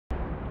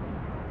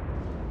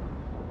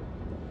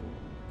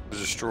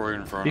There's a destroyer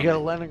in front You of got a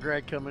me.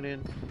 Leningrad coming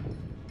in.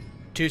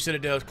 2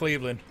 Citadels,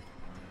 Cleveland.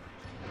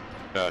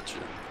 Gotcha.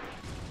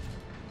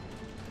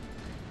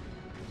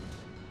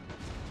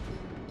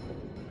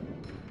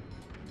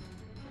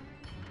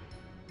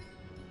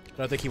 I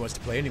don't think he wants to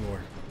play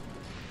anymore.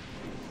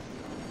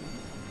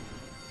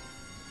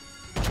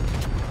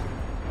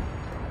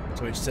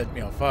 So he just set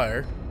me on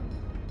fire.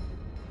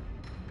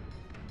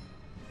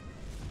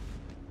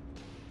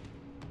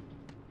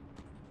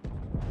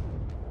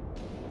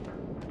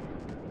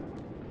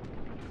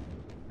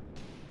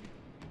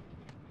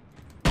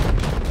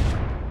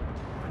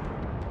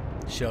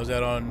 Shells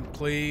out on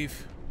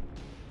Cleve.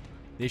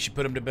 They should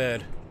put him to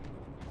bed.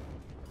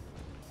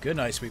 Good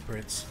night, sweet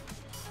prince.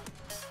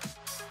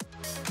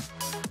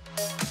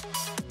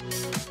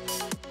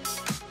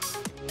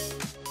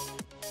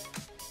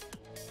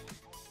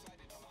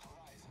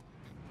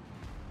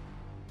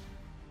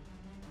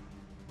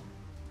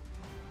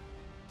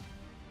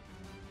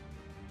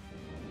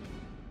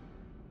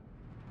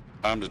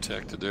 I'm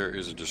detected. There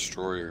is a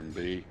destroyer in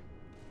B.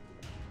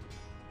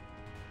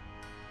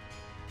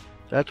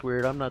 That's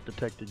weird. I'm not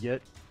detected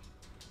yet.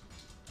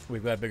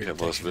 We've got bigger You have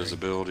less detection ring.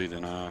 visibility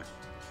than I.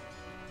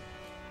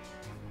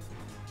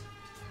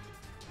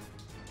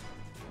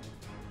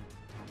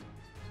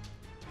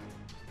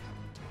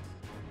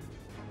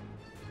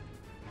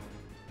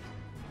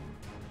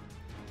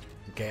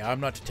 Okay, I'm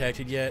not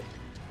detected yet.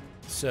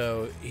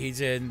 So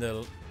he's in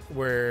the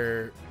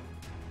where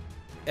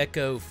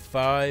Echo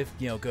 5,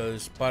 you know,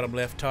 goes bottom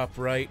left, top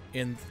right,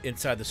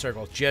 inside the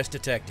circle. Just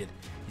detected.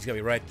 He's gonna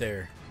be right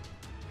there.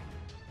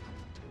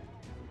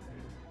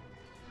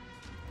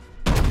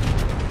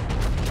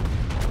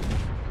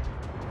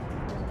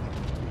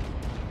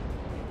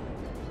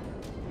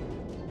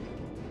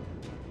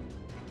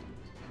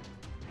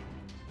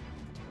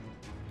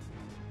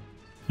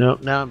 No,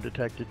 now I'm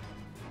detected.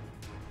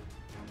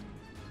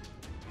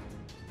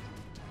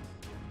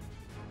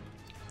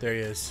 There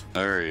he is.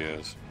 There he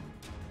is.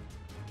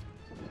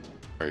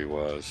 There he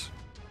was.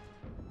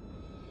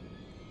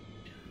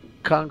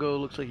 Congo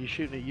looks like he's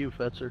shooting at you,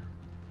 Phezter.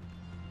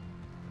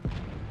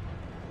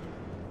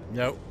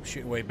 Nope,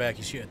 shooting way back.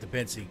 He's shooting at the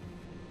Pensy.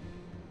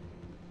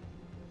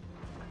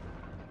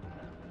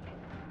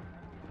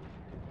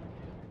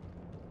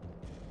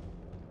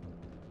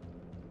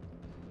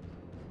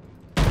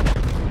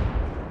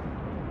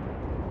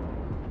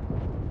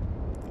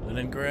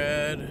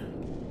 Leningrad.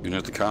 You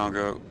know the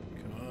Congo?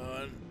 Come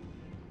on.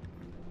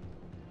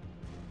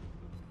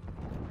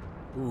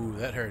 Ooh,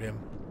 that hurt him.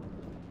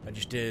 I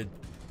just did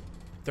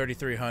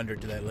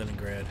 3,300 to that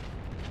Leningrad.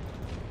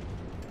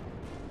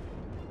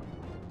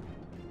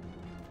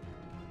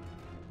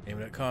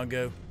 Aiming at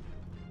Congo.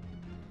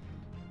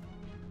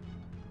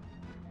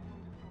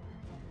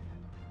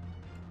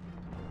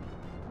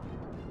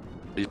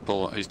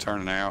 He's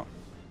turning out.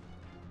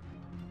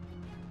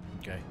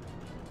 Okay.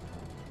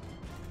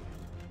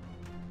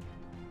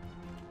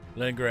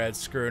 Leningrad's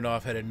screwing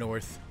off, headed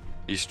north.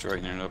 He's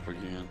straightening up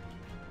again.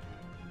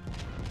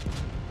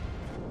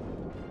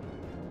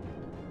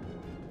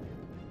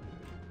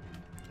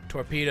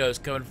 Torpedoes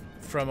coming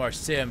from our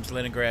Sims.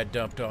 Leningrad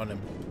dumped on him.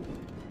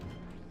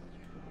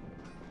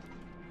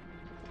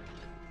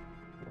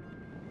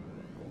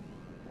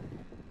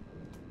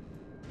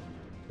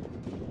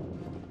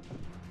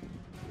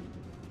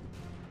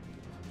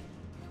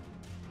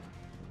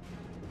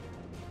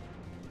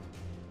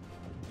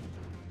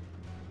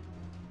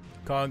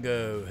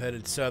 Congo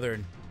headed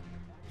southern,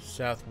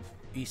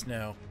 southeast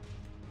now.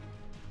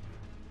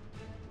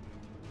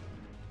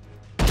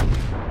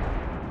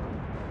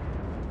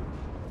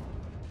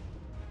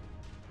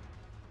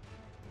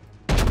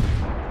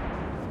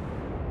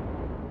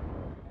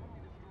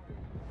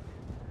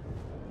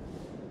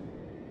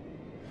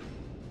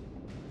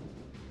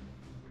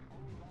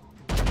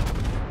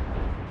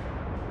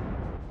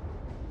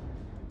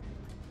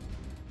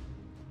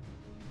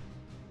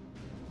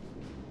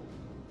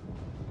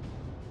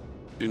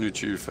 Shooting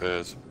at you,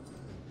 Fez.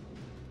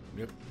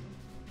 Yep.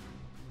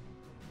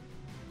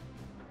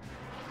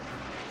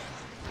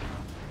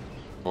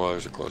 Well,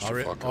 there's a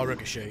clusterfuck. All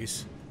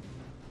ricochets.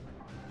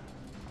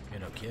 Yeah,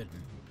 no kidding.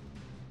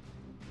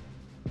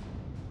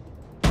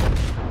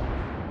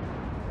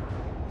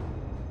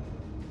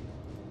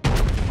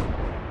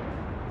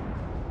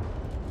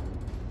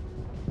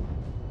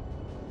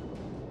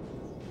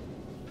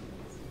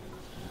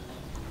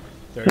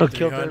 I'll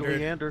kill that 3,300,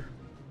 Leander.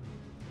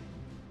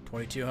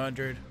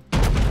 2,200.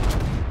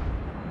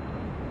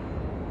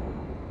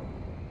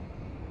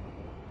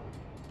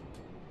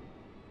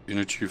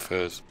 Shooting at you,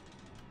 Fez.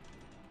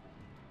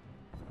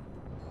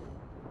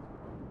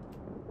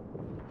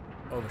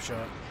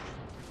 Overshot.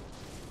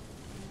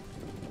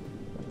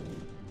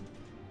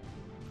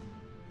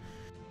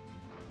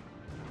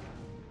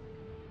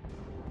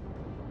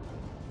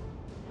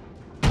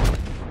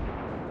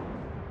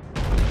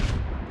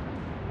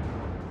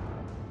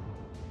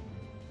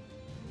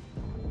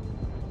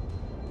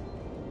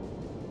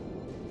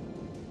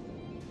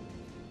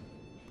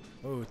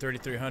 Oh,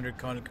 3,300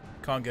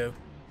 Congo.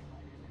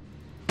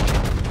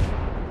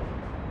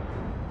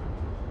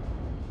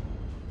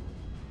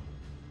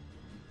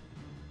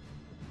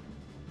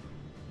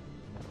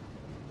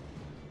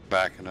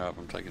 backing up.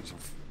 I'm taking some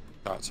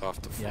shots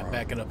off the front. Yeah,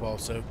 backing up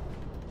also.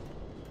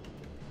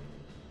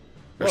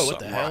 There's Whoa, what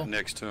the something hell? right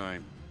next to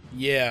him.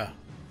 Yeah,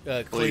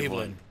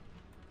 Cleveland.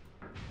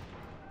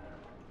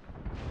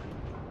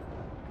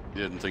 He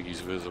didn't think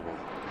he's visible.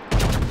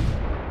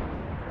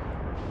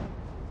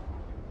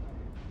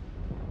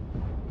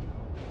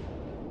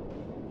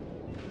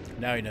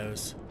 Now he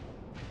knows.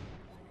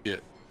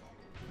 Shit.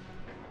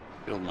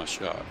 Killed my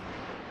shot.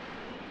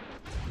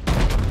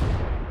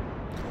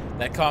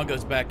 That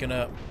Congo's backing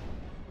up.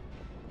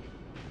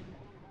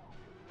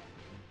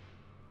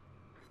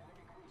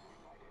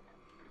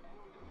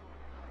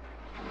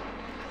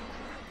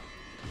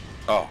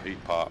 Oh, he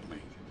popped me.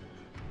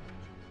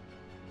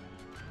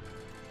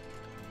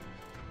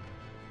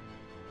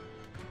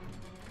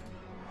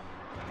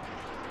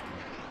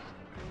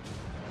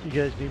 You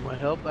guys need my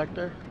help back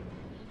there?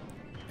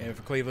 And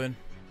for Cleveland.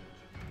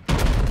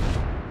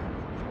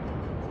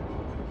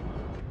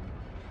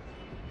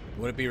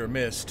 Would it be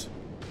remiss?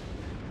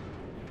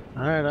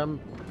 Alright, I'm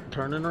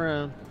turning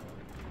around.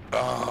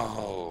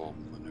 Oh,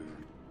 maneuver.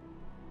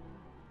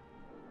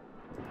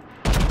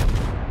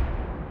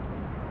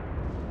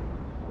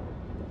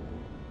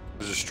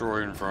 There's a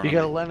destroyer in front You of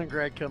got a me.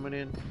 Leningrad coming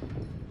in.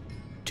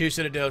 2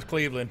 Citadels,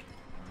 Cleveland.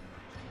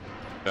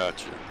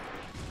 Gotcha.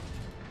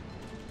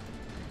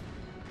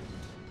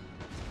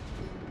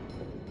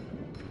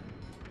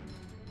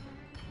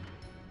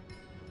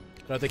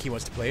 I don't think he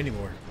wants to play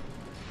anymore.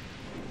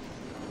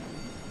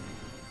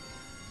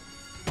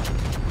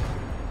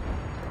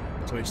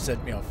 So he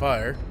set me on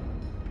fire.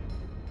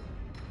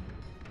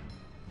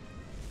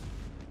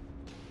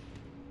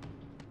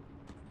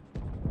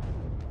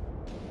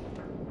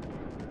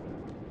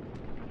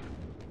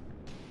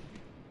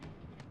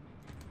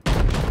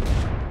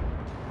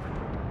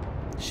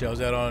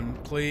 Shells out on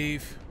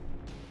Cleve.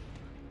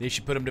 They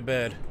should put him to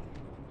bed.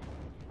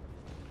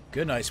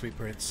 Good night, sweet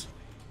prince.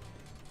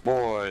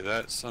 Boy,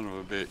 that son of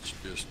a bitch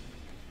just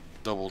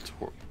double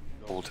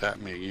tapped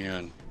me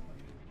again.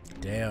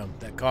 Damn,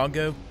 that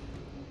Congo?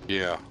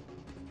 Yeah.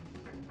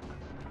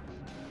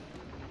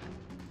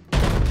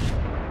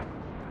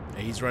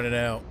 Hey, he's running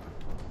out.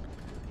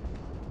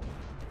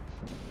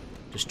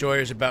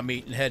 Destroyers about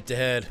meeting head to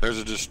head.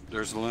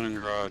 There's a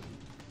Leningrad.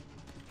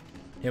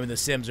 Him and the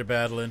Sims are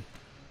battling.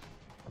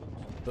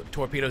 But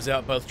torpedoes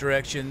out both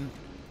directions.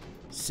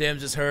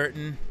 Sims is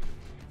hurting.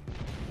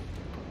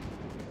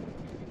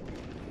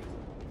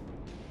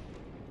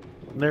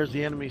 And there's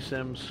the enemy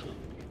Sims.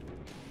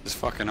 This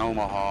fucking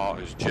Omaha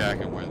is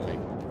jacking with me.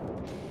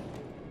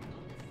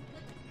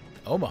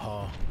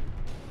 Omaha.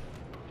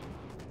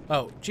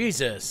 Oh,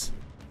 Jesus.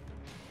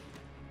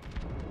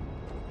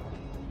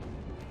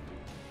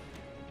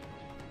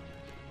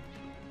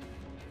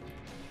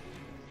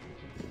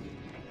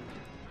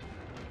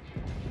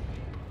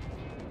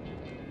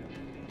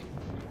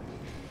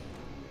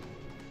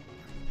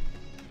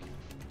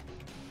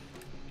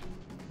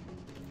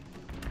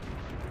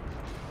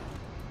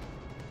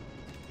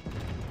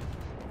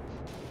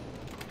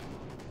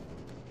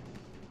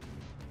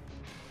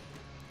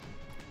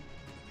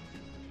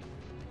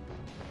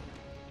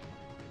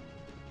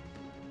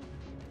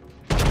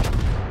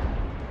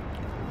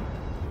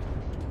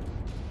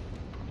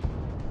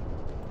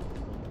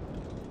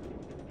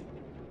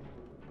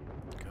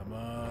 Come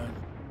on.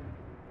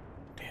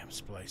 Damn,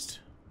 spliced.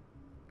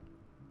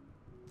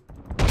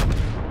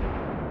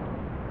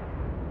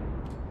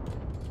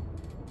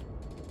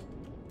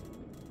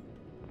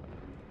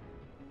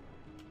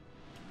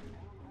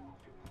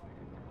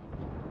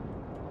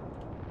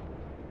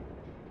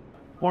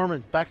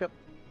 Foreman, back up.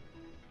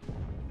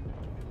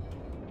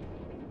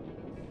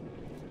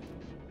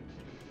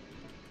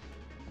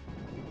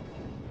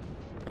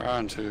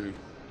 Trying to.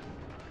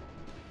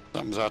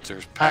 Something's out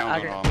there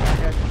pounding on me.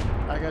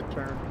 I got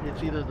turned.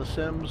 It's either the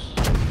Sims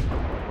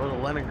or the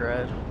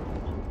Leningrad.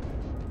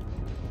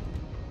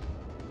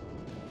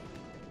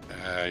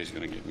 Ah, he's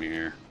gonna get me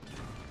here.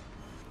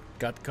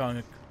 Got the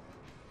Congo.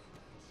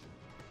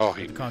 Oh,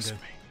 he The missed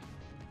Congo.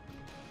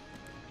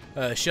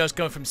 me. Shells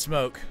coming from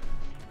smoke.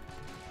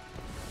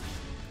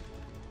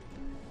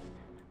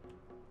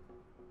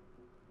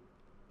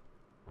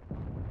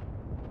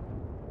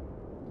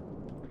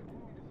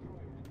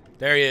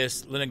 There he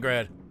is,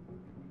 Leningrad.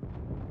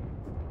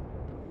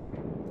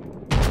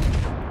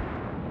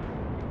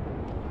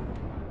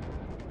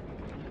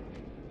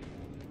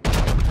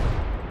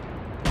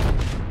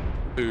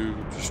 Two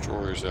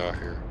destroyers out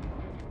here.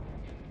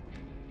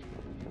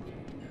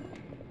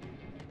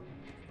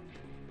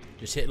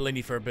 Just hit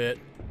Lenny for a bit.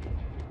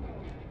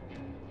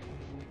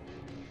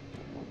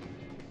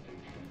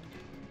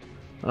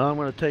 I'm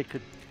gonna take a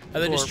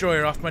Other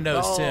destroyer off my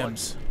nose, Oh.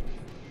 Sims.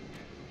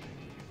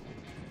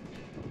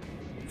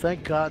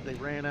 Thank God they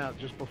ran out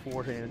just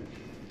beforehand.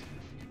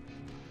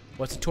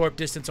 What's the torp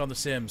distance on the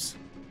Sims?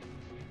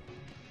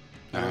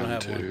 I don't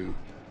have 9-2.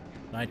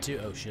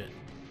 9-2? Oh, shit.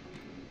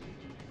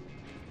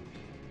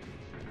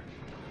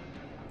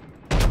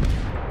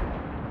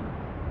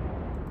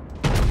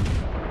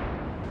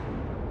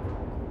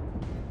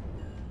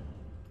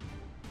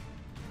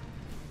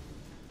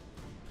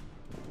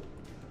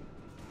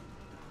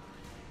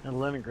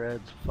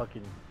 Leningrad's a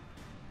fucking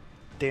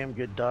damn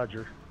good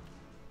dodger.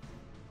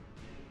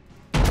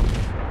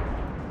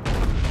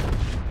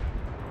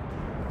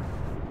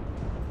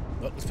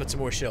 Well, let's put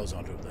some more shells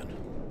onto him then.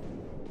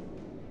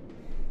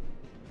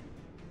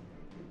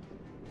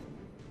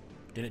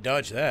 Didn't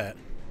dodge that.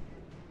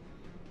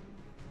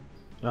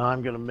 No,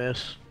 I'm gonna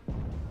miss.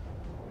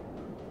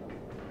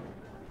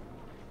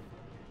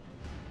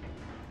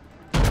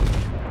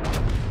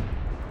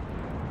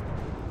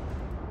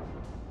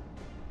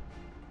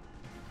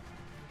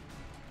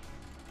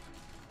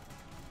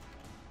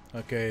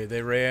 Okay,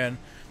 they ran.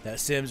 That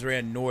Sims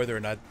ran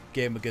northern. I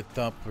gave him a good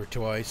thump or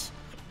twice.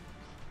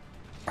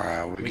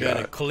 Alright, We got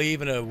a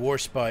Cleve and a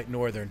Warspite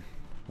northern.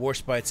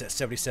 Warspite's at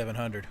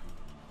 7,700.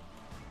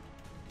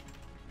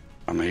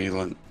 I'm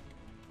healing.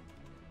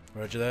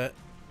 Roger that.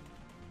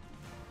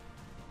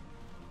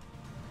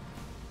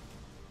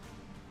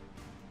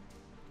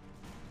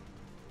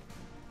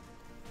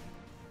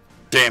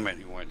 Damn it,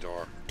 he went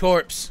dark.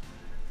 Torps.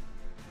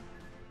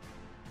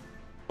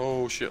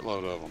 Oh,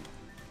 shitload of them.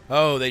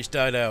 Oh, they just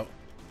died out.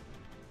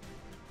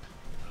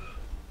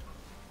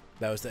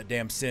 That was that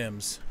damn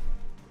Sims.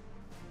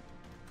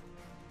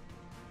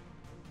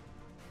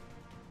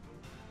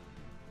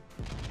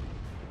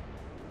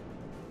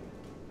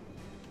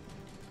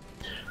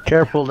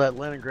 Careful, that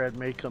Leningrad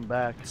may come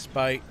back.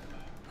 Spite.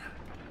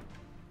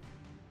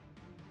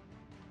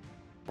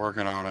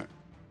 Working on it.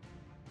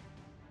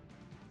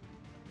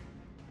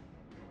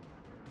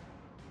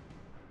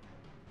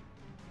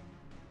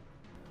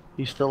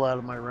 He's still out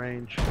of my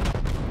range.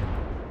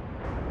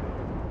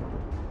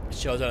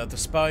 Shells out of the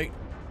Spite.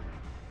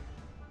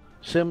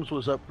 Sims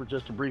was up for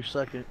just a brief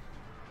second.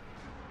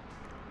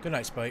 Good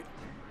night, Spite.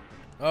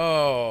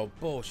 Oh,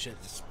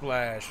 bullshit.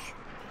 Splash.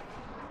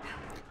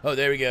 Oh,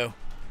 there we go.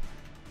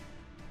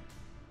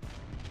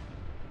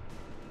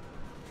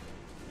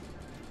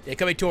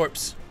 Incoming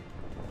torps.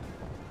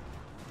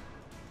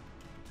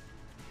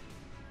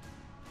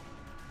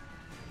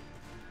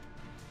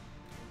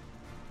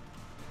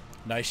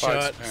 Nice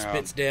shot.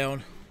 Spits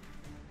down.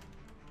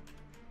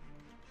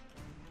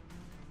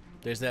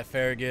 There's that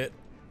Farragut.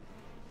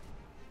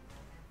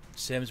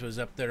 Sims was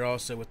up there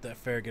also with that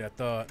Farragut, I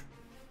thought.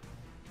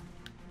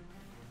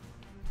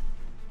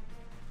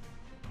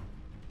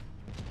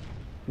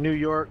 New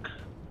York,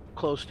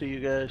 close to you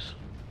guys.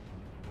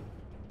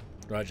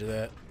 Roger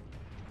that.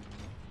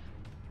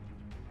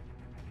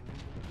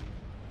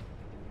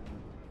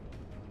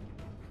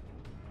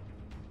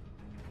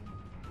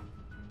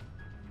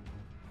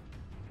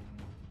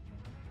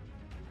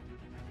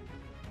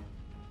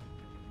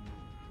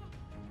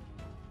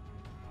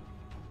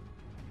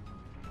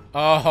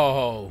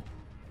 Oh,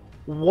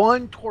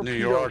 one New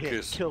torpedo York hit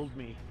is killed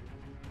me.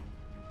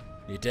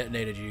 he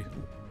detonated you.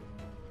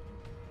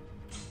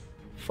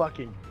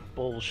 Fucking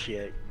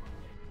bullshit.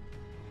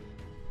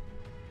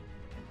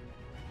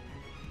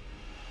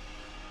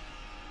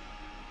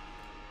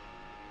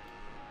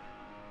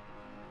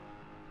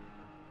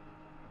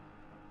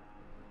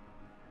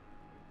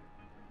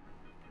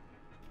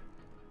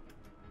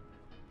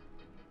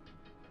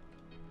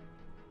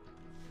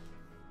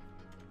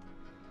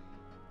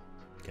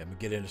 Okay, I'm gonna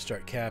get in and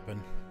start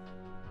capping.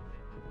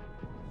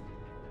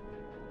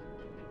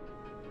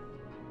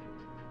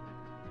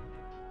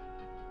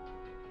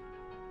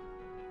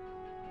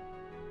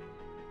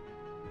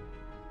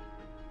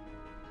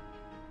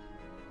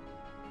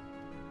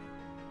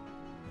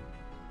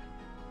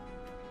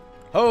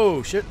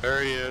 Oh shit!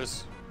 There he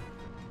is.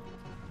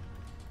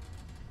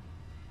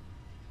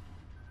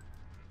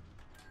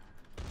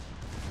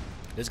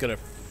 It's gonna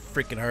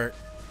freaking hurt.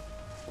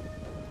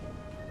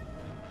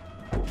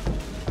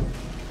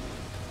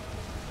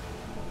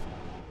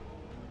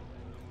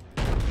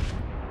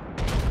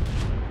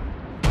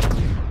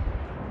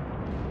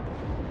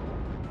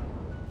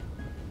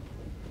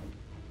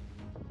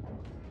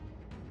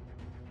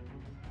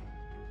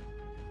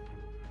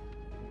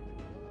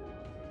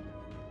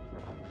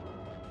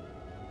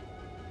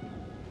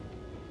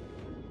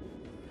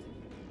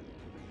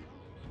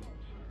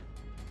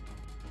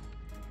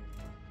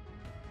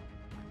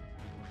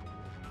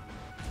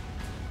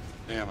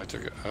 Damn, I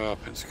took it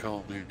up and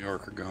Skull New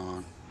York are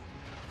gone.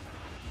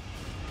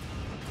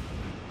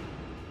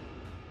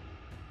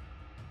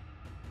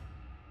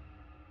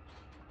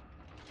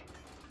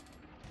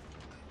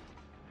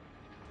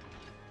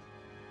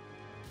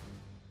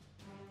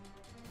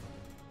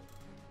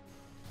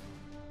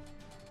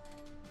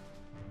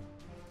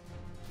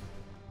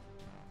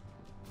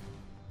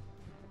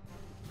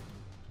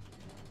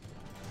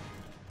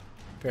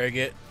 Very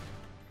good.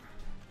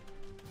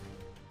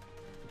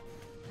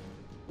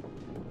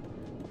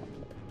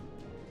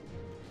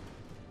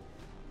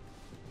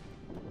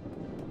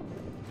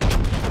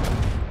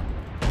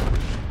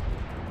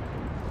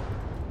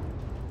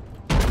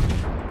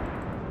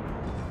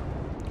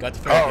 Got the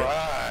Farragut. All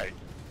right.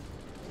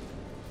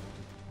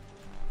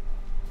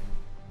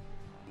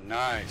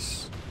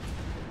 Nice.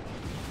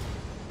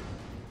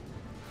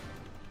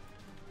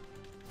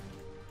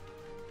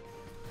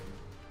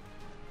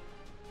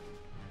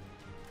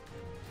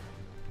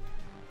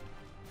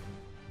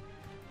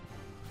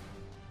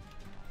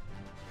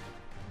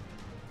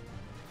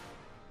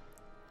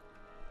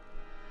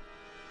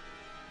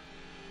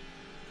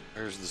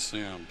 There's the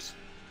Sims.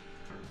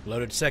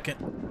 Loaded second.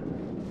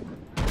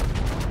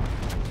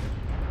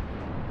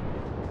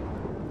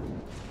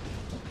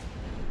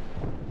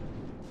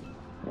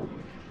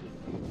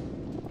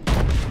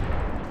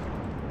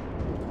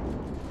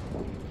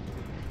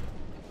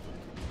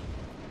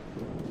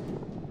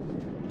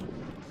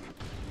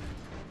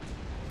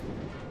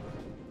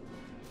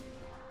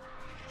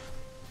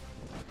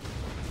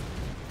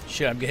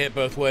 Shit, I'm getting hit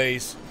both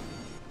ways.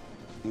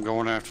 I'm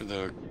going after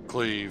the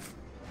cleave.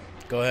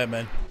 Go ahead,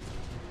 man.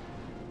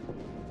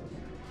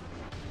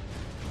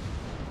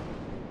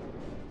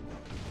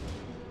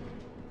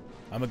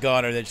 I'm a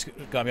goner. They just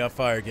got me on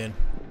fire again.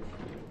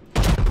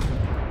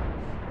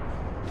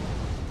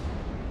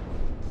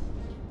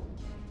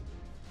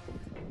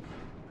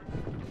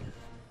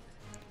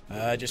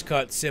 I just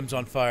caught Sims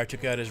on fire.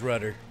 Took out his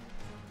rudder.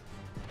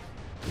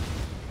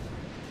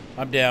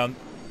 I'm down.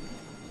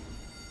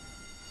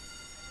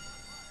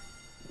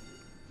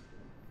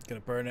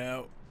 Gonna burn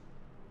out.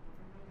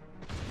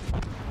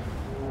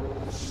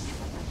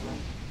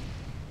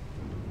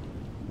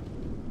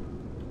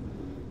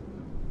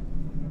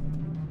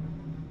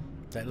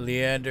 That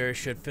Leander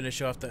should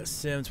finish off that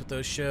Sims with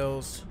those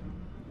shells.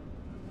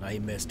 Nah, he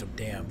missed him.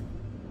 Damn.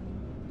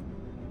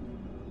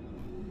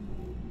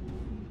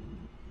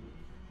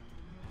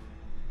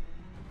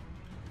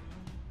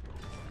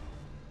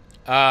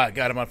 Ah,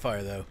 got him on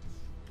fire though.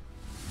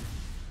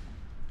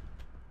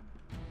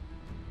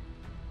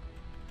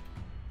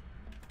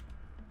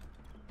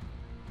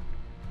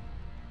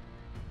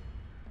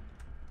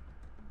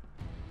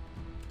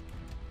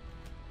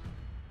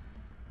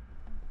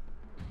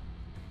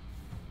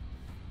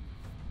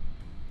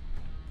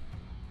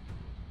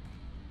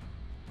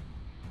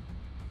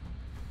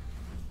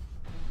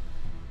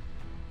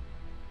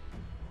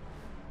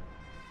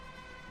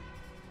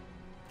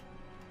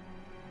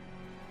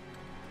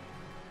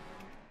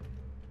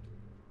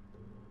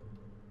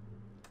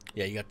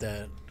 Yeah, you got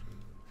that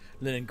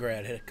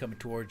Leningrad head coming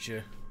towards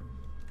you.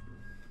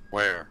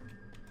 Where?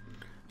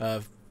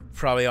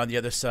 Probably on the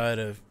other side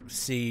of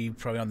sea,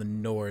 probably on the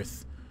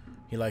north.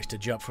 He likes to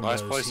jump from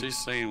Last those. place he's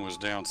seen was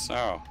down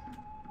south.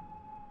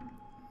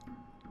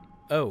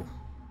 Oh.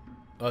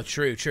 Oh,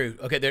 true, true.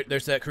 Okay,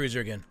 there's that cruiser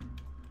again.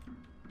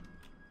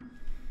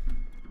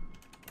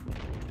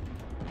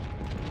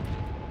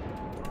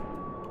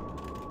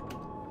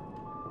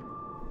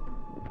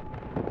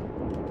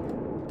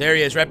 There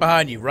he is, right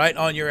behind you, right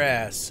on your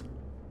ass.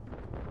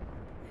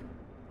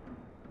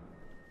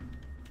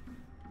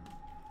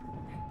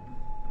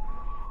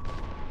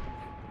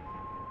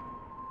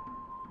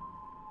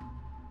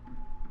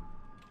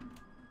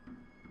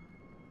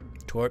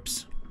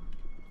 Torps.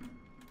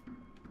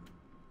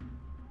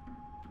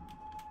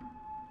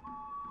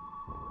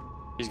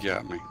 He's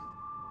got me.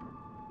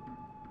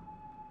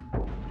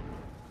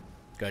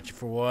 Got you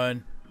for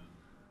one.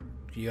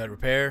 You got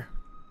repair?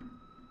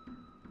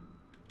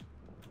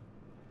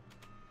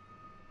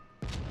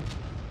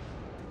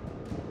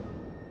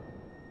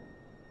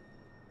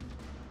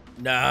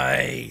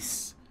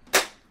 Nice.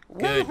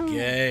 Good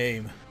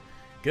game.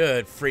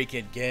 Good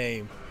freaking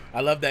game.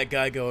 I love that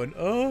guy going,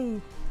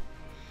 oh,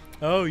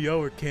 y'all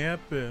were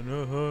camping.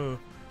 A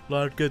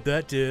lot of good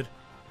that did.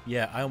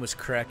 Yeah, I almost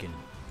cracking,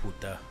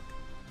 puta.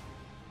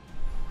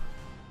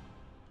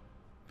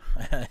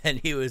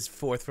 And he was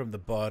fourth from the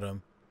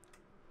bottom.